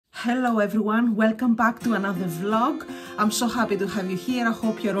Hello everyone, welcome back to another vlog. I'm so happy to have you here. I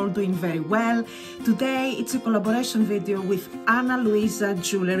hope you're all doing very well. Today it's a collaboration video with Luisa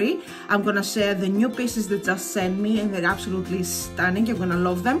jewelry. I'm gonna share the new pieces they just sent me and they're absolutely stunning. You're gonna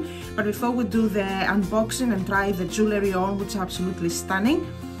love them. But before we do the unboxing and try the jewelry on, which is absolutely stunning,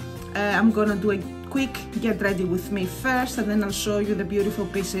 I'm gonna do a quick get ready with me first, and then I'll show you the beautiful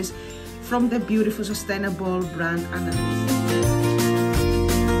pieces from the beautiful sustainable brand Luisa.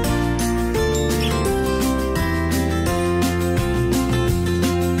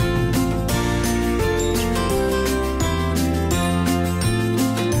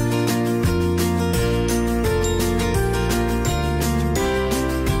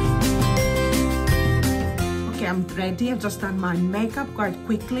 I'm ready. I've just done my makeup quite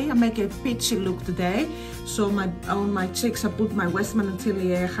quickly. I make a peachy look today. So on my cheeks I put my Westman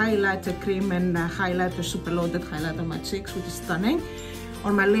Atelier highlighter cream and highlighter, super loaded highlight on my cheeks, which is stunning.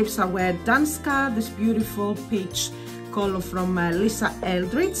 On my lips I wear Danska, this beautiful peach color from Lisa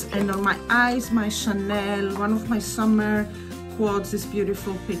Eldridge, and on my eyes my Chanel, one of my summer quads, this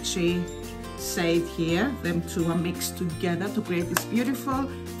beautiful peachy shade here. Them two are mixed together to create this beautiful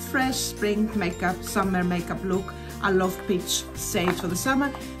fresh spring makeup, summer makeup look. I love peach shades for the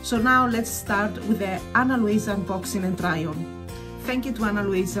summer. So now let's start with the Luisa unboxing and try on. Thank you to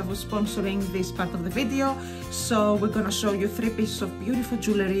Luisa for sponsoring this part of the video. So we're gonna show you 3 pieces of beautiful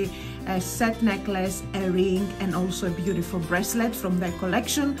jewelry, a set necklace, a ring, and also a beautiful bracelet from their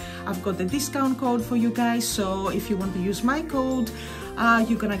collection. I've got the discount code for you guys, so if you want to use my code,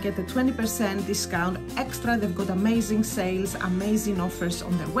 you're gonna get a 20% discount extra. They've got amazing sales, amazing offers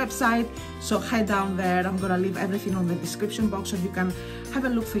on their website, so head down there. I'm gonna leave everything on the description box so you can have a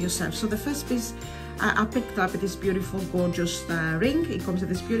look for yourself. So the first piece I picked up this beautiful gorgeous ring. It comes with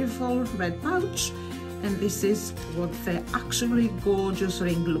this beautiful red pouch, and this is what the actually gorgeous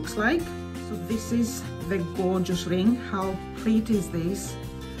ring looks like. So this is the gorgeous ring. How pretty is this?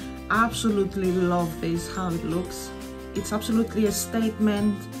 Absolutely love this, how it looks. It's absolutely a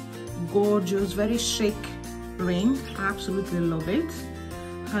statement, gorgeous, very chic ring. I absolutely love it.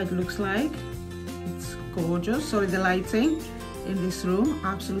 How it looks like. It's gorgeous. Sorry, the lighting in this room,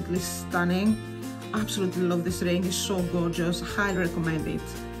 absolutely stunning. Absolutely love this ring. It's so gorgeous. Highly recommend it.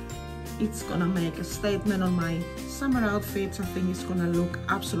 It's gonna make a statement on my summer outfits. I think it's gonna look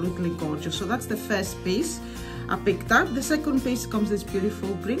absolutely gorgeous. So that's the first piece I picked up. The second piece comes this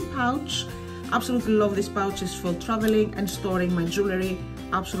beautiful green pouch. Absolutely love this pouches for traveling and storing my jewelry.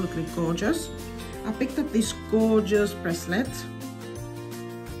 Absolutely gorgeous. I picked up this gorgeous bracelet.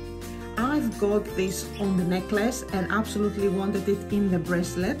 I've got this on the necklace and absolutely wanted it in the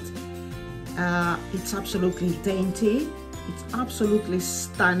bracelet. It's absolutely dainty. It's absolutely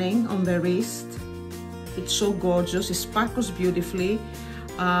stunning on the wrist. It's so gorgeous. It sparkles beautifully.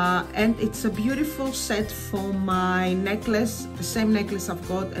 And it's a beautiful set for my necklace, the same necklace I've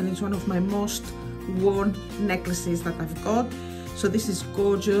got, and it's one of my most worn necklaces that I've got. So this is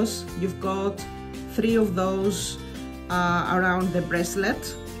gorgeous. You've got 3 of those around the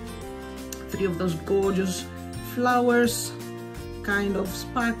bracelet, 3 of those gorgeous flowers, kind of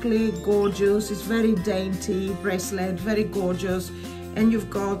sparkly, gorgeous. It's very dainty bracelet, very gorgeous. And you've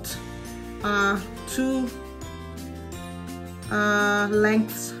got 2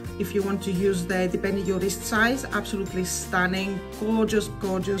 lengths if you want to use the, depending your wrist size. Absolutely stunning, gorgeous,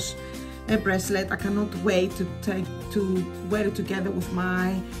 gorgeous bracelet. I cannot wait to wear it together with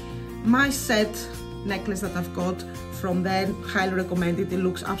my set necklace that I've got from them. Highly recommend it. It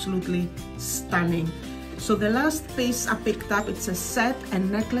looks absolutely stunning. So the last piece I picked up, it's a set, a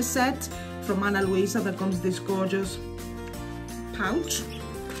necklace set from Luisa that comes this gorgeous pouch,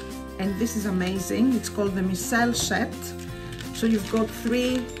 and this is amazing. It's called the Michelle set. So you've got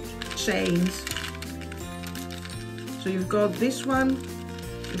 3 chains. So you've got this one,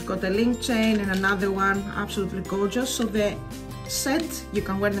 you've got a link chain and another one. Absolutely gorgeous. So the set, you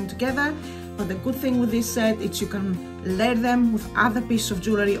can wear them together, but the good thing with this set is you can layer them with other pieces of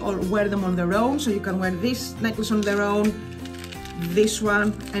jewelry or wear them on their own. So you can wear this necklace on their own, this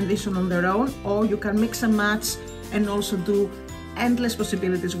one and this one on their own, or you can mix and match and also do endless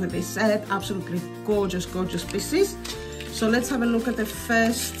possibilities with this set. Absolutely gorgeous, gorgeous pieces. So let's have a look at the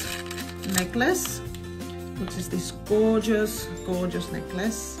first necklace, which is this gorgeous, gorgeous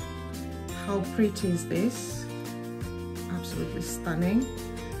necklace. How pretty is this? Absolutely stunning.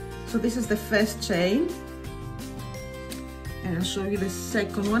 So this is the first chain, and I'll show you the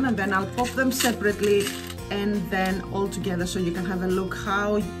second one, and then I'll pop them separately and then all together so you can have a look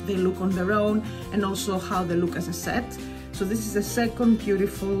how they look on their own and also how they look as a set. So this is the second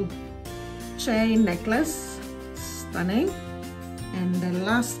beautiful chain necklace. Stunning. And the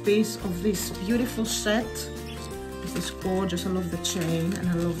last piece of this beautiful set is this gorgeous. I love the chain and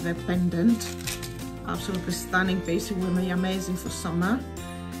I love the pendant. Absolutely stunning piece. It will be amazing for summer.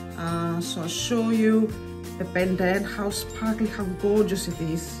 So I'll show you the pendant, how sparkly, how gorgeous it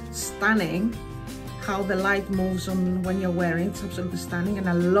is. Stunning. How the light moves on when you're wearing it. It's absolutely stunning. And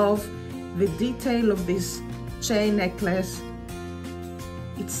I love the detail of this chain necklace.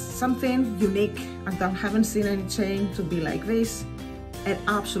 It's something unique. I haven't seen any chain to be like this. And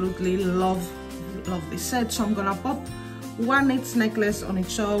absolutely love this set. So I'm gonna pop one each necklace on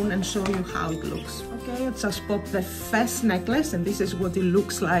its own and show you how it looks. Okay, let's just pop the first necklace, and this is what it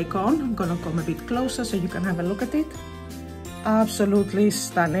looks like on. I'm gonna come a bit closer so you can have a look at it. Absolutely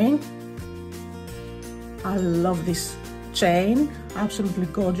stunning. I love this chain, absolutely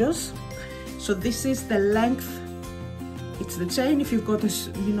gorgeous. So this is the length. It's the chain. If you've got a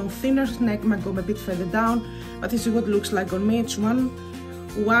thinner neck, might go a bit further down, but this is what it looks like on me. It's one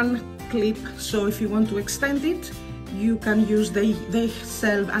clip. So if you want to extend it, you can use they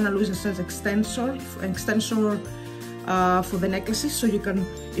sell, Luisa sells extensor for the necklaces. So you can,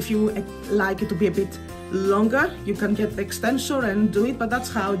 if you like it to be a bit longer, you can get the extensor and do it. But that's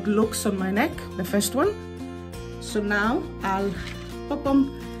how it looks on my neck, the first one. So now I'll pop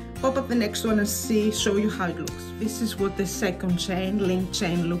up the next one and show you how it looks. This is what the second chain, link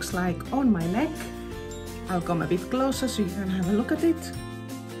chain, looks like on my neck. I'll come a bit closer so you can have a look at it.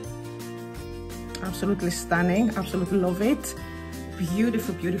 Absolutely stunning, absolutely love it.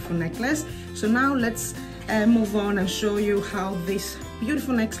 Beautiful, beautiful necklace. So now let's move on and show you how this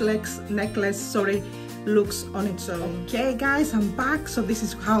beautiful necklace looks on its own. Okay guys, I'm back. So this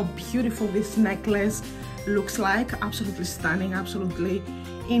is how beautiful this necklace looks like. Absolutely stunning, absolutely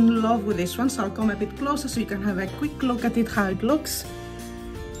in love with this one. So I'll come a bit closer so you can have a quick look at it, how it looks.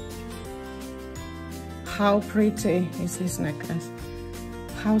 How pretty is this necklace?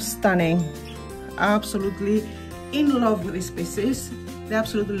 How stunning. Absolutely in love with these pieces. They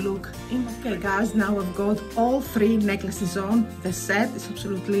absolutely look in. Okay guys, now I've got all three necklaces on. The set is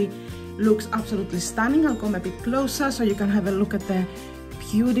looks absolutely stunning. I'll come a bit closer so you can have a look at the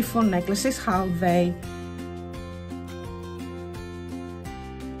beautiful necklaces, how they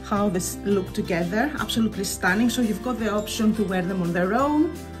look together. Absolutely stunning. So you've got the option to wear them on their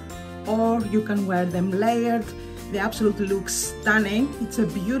own, or you can wear them layered. They absolutely look stunning. It's a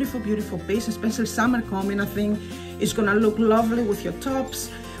beautiful, beautiful piece, especially summer coming. I think it's gonna look lovely with your tops,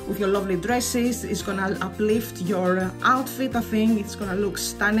 with your lovely dresses. It's gonna uplift your outfit. I think it's gonna look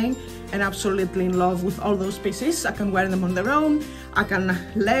stunning, and absolutely in love with all those pieces. I can wear them on their own. I can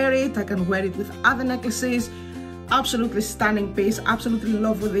layer it. I can wear it with other necklaces. Absolutely stunning piece. Absolutely in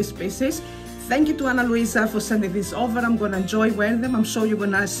love with these pieces. Thank you to Luisa for sending this over. I'm gonna enjoy wearing them. I'm sure you're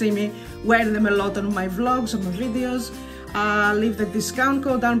gonna see me wearing them a lot on my vlogs, on my videos. I'll leave the discount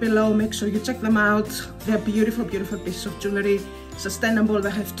code down below. Make sure you check them out. They're beautiful, beautiful pieces of jewelry. Sustainable.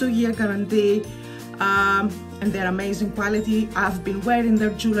 They have 2-year guarantee, and they're amazing quality. I've been wearing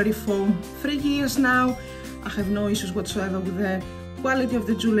their jewelry for 3 years now. I have no issues whatsoever with the quality of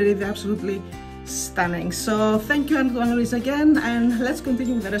the jewelry. They're absolutely stunning. So thank you, Luisa, again, and let's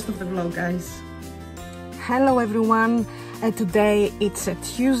continue with the rest of the vlog, guys. Hello everyone. Today it's a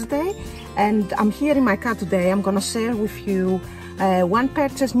Tuesday, and I'm here in my car today. I'm gonna share with you one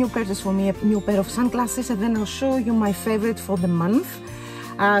new purchase for me, a new pair of sunglasses, and then I'll show you my favorite for the month,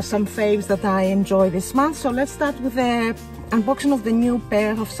 some faves that I enjoy this month. So let's start with the unboxing of the new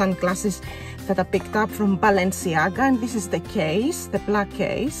pair of sunglasses that I picked up from Balenciaga, and this is the case, the black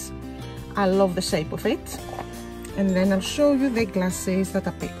case. I love the shape of it. And then I'll show you the glasses that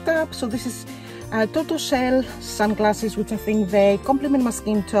I picked up. So this is tortoiseshell sunglasses, which I think they complement my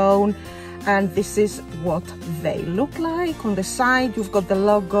skin tone, and this is what they look like. On the side you've got the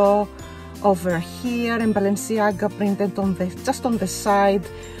logo over here, and Balenciaga printed on just on the side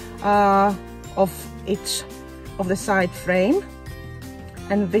of each of the side frame,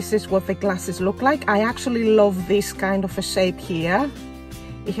 and this is what the glasses look like. I actually love this kind of a shape here.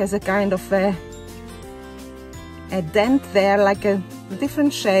 It has a kind of a dent there, like a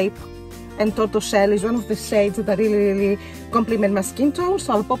different shape, and tortoiseshell is one of the shades that I really complement my skin tone.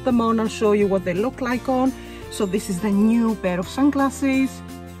 So I'll pop them on and show you what they look like on. So this is the new pair of sunglasses.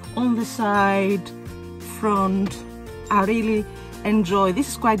 On the side, front, I really enjoy. This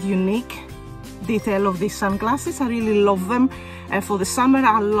is quite unique detail of these sunglasses. I really love them. For the summer,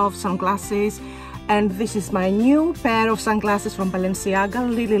 I love sunglasses. And this is my new pair of sunglasses from Balenciaga. I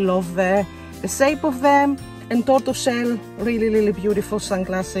really love the shape of them. And tortoiseshell, really beautiful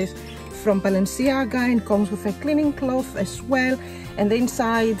sunglasses from Balenciaga, and comes with a cleaning cloth as well. And the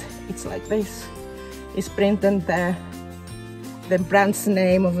inside, it's like this. It's printed the brand's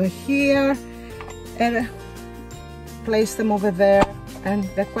name over here and place them over there, and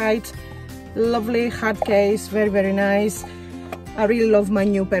they're quite lovely, hard case, very, very nice. I really love my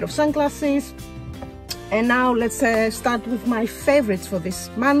new pair of sunglasses. And now let's start with my favorites for this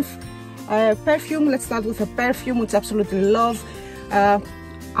month. Perfume. Let's start with a perfume which I absolutely love.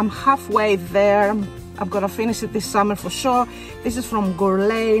 I'm halfway there. I'm gonna finish it this summer for sure. This is from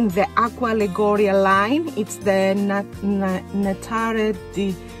Guerlain, the Aqua Allegoria line. It's the Natare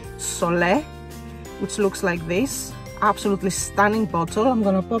di Sole, which looks like this. Absolutely stunning bottle. I'm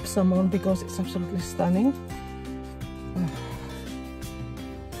gonna pop some on because it's absolutely stunning.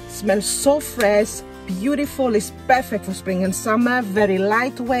 Smells so fresh, beautiful. It's perfect for spring and summer. Very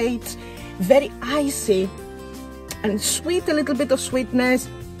lightweight, very icy and sweet, a little bit of sweetness,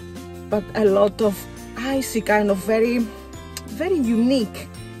 but a lot of icy, kind of very, very unique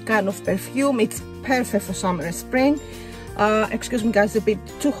kind of perfume. It's perfect for summer and spring. Excuse me guys, a bit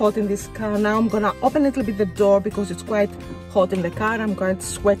too hot in this car now. I'm gonna open a little bit the door because it's quite hot in the car. I'm quite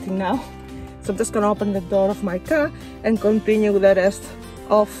sweating now, so I'm just gonna open the door of my car and continue with the rest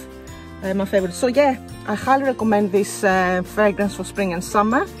of my favorites. So yeah, I highly recommend this fragrance for spring and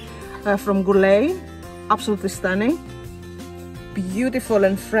summer from Guerlain. Absolutely stunning, beautiful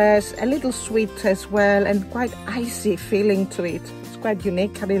and fresh, a little sweet as well, and quite icy feeling to it. It's quite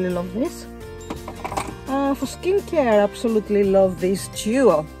unique. I really love this. For skincare, I absolutely love this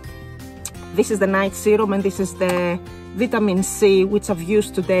duo. This is the night serum and this is the vitamin C, which I've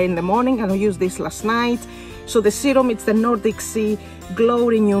used today in the morning, and I used this last night. So the serum, it's the Nordic Sea Glow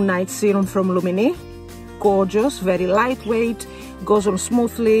Renew Night Serum from Lumini. Gorgeous, very lightweight, goes on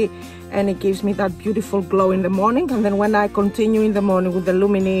smoothly, and it gives me that beautiful glow in the morning. And then when I continue in the morning with the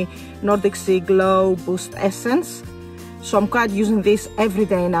Lumini Nordic Sea Glow Boost Essence. So I'm quite using this every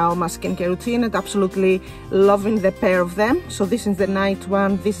day now, my skincare routine, and absolutely loving the pair of them. So this is the night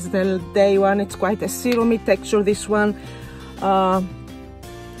one, this is the day one. It's quite a serumy texture, this one.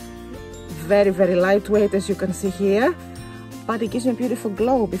 Very, very lightweight, as you can see here. But it gives me a beautiful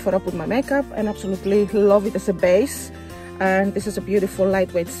glow before I put my makeup, and absolutely love it as a base. And this is a beautiful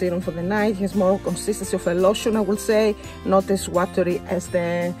lightweight serum for the night. It has more consistency of a lotion, I would say, not as watery as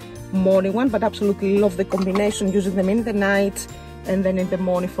the morning one, but absolutely love the combination, using them in the night and then in the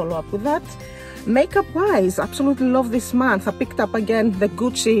morning follow up with that. Makeup wise, absolutely love this month. I picked up again the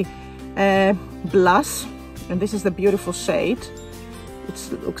Gucci blush, and this is the beautiful shade.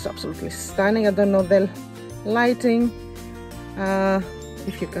 It looks absolutely stunning. I don't know the lighting,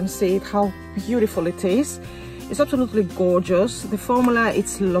 if you can see it, how beautiful it is. It's absolutely gorgeous. The formula,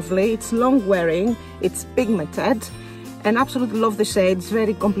 it's lovely, it's long wearing, it's pigmented, and absolutely love the shade. It's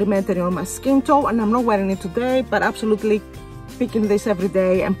very complimentary on my skin tone, and I'm not wearing it today, but absolutely picking this every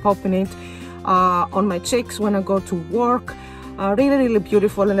day and popping it on my cheeks when I go to work. Really, really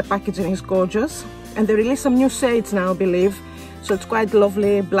beautiful, and the packaging is gorgeous. And they release some new shades now, I believe, so it's quite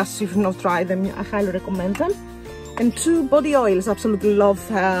lovely. Blush, if you've not tried them, I highly recommend them. And two body oils, absolutely love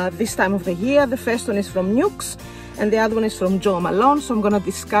this time of the year. The first one is from Nuxe, and the other one is from Jo Malone. So I'm gonna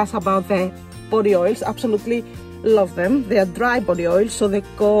discuss about the body oils. Absolutely love them. They are dry body oils, so they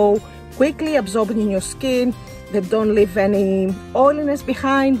go quickly absorbing in your skin. They don't leave any oiliness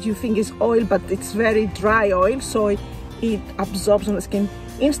behind. You think it's oil, but it's very dry oil, so it absorbs on the skin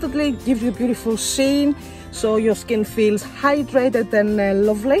instantly, gives you a beautiful sheen, so your skin feels hydrated and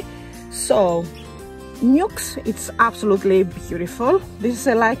lovely. So Nuxe, it's absolutely beautiful. This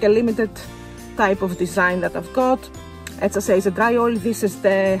is like a limited type of design that I've got. As I say, it's a dry oil. This is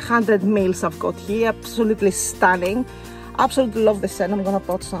the 100 mils I've got here. Absolutely stunning. Absolutely love the scent. I'm gonna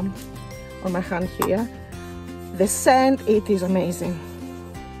put some on my hand here. The scent, it is amazing.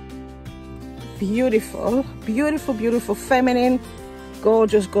 Beautiful, beautiful, beautiful, feminine,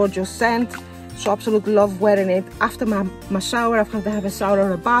 gorgeous, gorgeous scent. So absolutely love wearing it after my shower. After I have a shower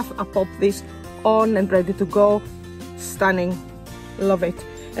or a bath, I pop this on and ready to go. Stunning, love it.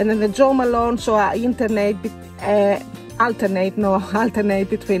 And then the Jo Malone, so I alternate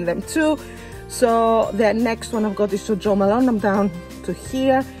between them two. So the next one I've got is to Jo Malone. I'm down to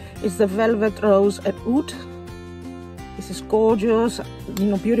here. It's the Velvet Rose and Oud. This is gorgeous, you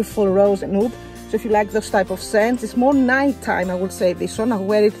know, beautiful rose and oud. So if you like those type of scents, it's more nighttime, I would say. This one I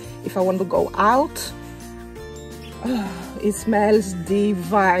wear it if I want to go out. It smells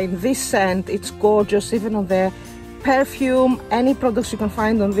divine. This scent, it's gorgeous, even on the perfume, any products you can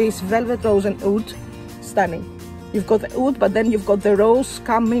find on this. Velvet Rose and Oud, stunning. You've got the oud, but then you've got the rose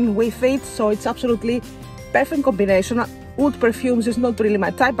coming with it, so it's absolutely perfect combination. Oud perfumes is not really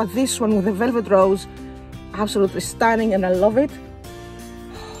my type, but this one with the Velvet Rose, absolutely stunning, and I love it.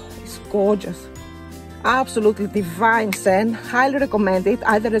 It's gorgeous. Absolutely divine scent. Highly recommend it,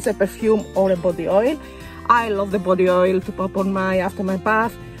 either as a perfume or a body oil. I love the body oil to pop on after my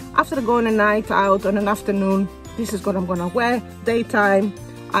bath. After going a night out on an afternoon, this is what I'm gonna wear. Daytime,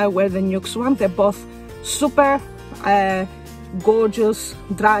 I wear the Nuxe one. They're both super gorgeous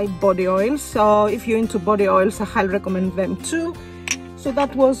dry body oils. So if you're into body oils, I highly recommend them too. So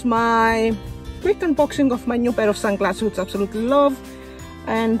that was my quick unboxing of my new pair of sunglasses, which I absolutely love,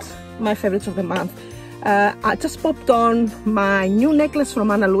 and my favorites of the month. I just popped on my new necklace from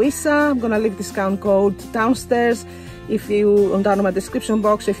Luisa. I'm gonna leave discount code downstairs if you down in my description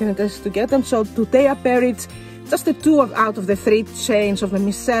box if you're interested to get them. So today I pair it, just the 2 out of the 3 chains of the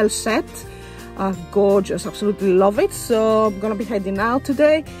Michelle set. Gorgeous, absolutely love it. So I'm gonna be heading out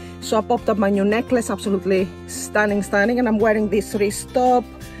today. So I popped up my new necklace, absolutely stunning, and I'm wearing this wrist top,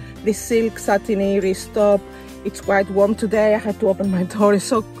 this silk satiny wrist top. It's quite warm today. I had to open my door. It's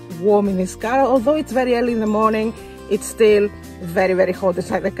so warm in this car. Although it's very early in the morning, it's still very, very hot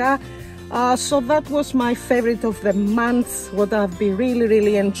inside the car. So that was my favorite of the month, what I've been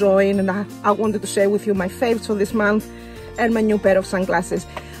really enjoying, and I wanted to share with you my favorites for this month and my new pair of sunglasses.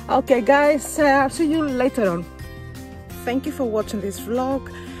 Okay guys, I'll see you later on. Thank you for watching this vlog.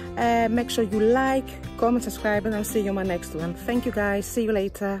 Make sure you like, comment, subscribe, and I'll see you in my next one. Thank you guys. See you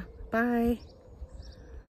later. Bye.